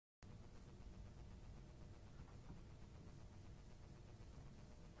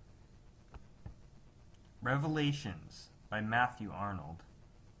Revelations by Matthew Arnold.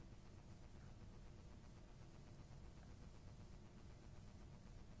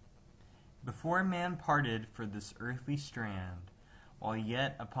 Before man parted for this earthly strand, while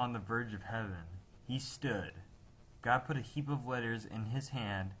yet upon the verge of heaven, he stood. God put a heap of letters in his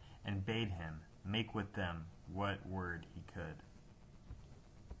hand and bade him make with them what word he could.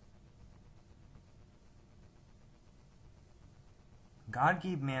 God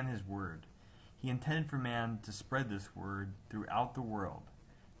gave man his word. He intended for man to spread this word throughout the world.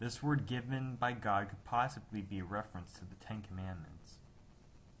 This word given by God could possibly be a reference to the Ten Commandments.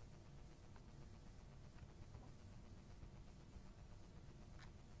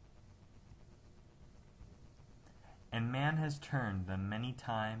 And man has turned them many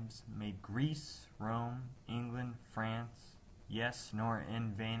times, made Greece, Rome, England, France, yes, nor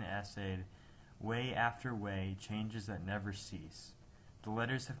in vain essayed, way after way, changes that never cease. The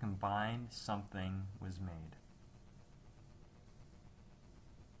letters have combined, something was made.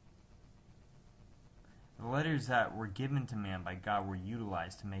 The letters that were given to man by God were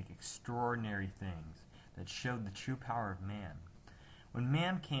utilized to make extraordinary things that showed the true power of man. When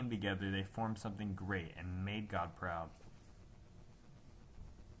man came together, they formed something great and made God proud.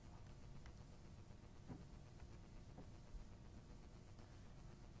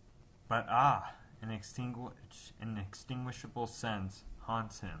 But an inextinguishable sense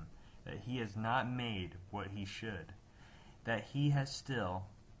haunts him, that he has not made what he should, that he has still,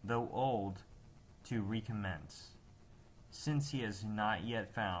 though old, to recommence, since he has not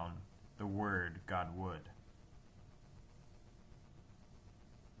yet found the word God would.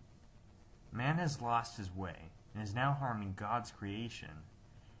 Man has lost his way, and is now harming God's creation.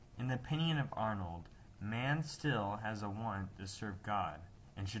 In the opinion of Arnold, man still has a want to serve God,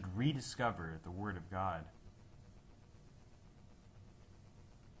 and should rediscover the Word of God.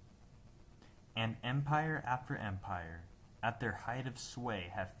 And empire after empire, at their height of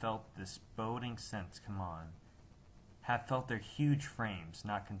sway, have felt this boding sense come on, have felt their huge frames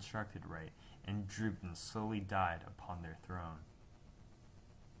not constructed right, and drooped and slowly died upon their throne.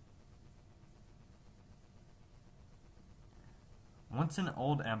 Once an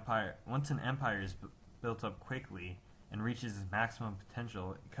empire is built up quickly and reaches its maximum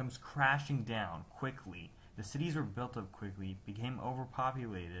potential, it comes crashing down quickly. The cities were built up quickly, became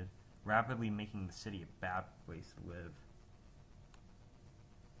overpopulated, rapidly making the city a bad place to live.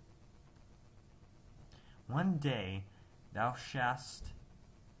 One day,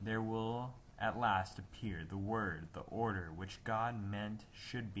 there will at last appear the word, the order, which God meant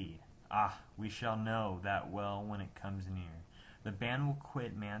should be. We shall know that well when it comes near. The ban will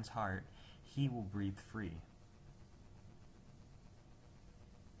quit man's heart, he will breathe free.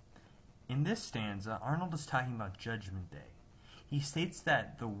 In this stanza, Arnold is talking about Judgment Day. He states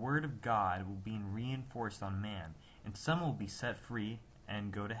that the Word of God will be reinforced on man, and some will be set free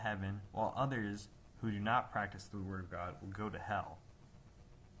and go to heaven, while others who do not practice the Word of God will go to hell.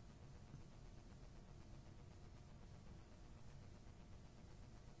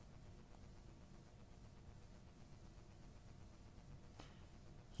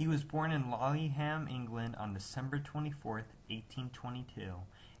 He was born in Lollyham, England on December 24th, 1822,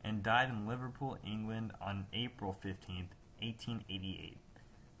 and died in Liverpool, England on April 15th, 1888.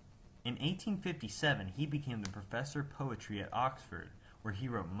 In 1857, he became the professor of poetry at Oxford, where he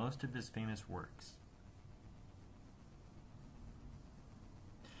wrote most of his famous works.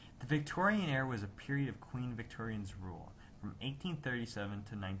 The Victorian era was a period of Queen Victoria's rule, from 1837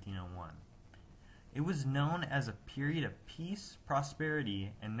 to 1901. It was known as a period of peace,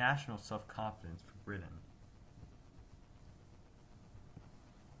 prosperity, and national self-confidence for Britain.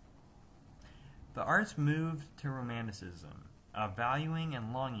 The arts moved to Romanticism, valuing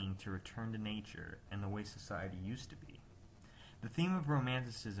and longing to return to nature and the way society used to be. The theme of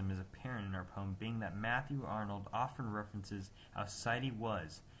Romanticism is apparent in our poem, being that Matthew Arnold often references how society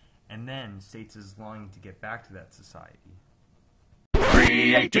was, and then states his longing to get back to that society.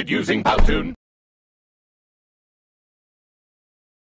 Created using Powtoon.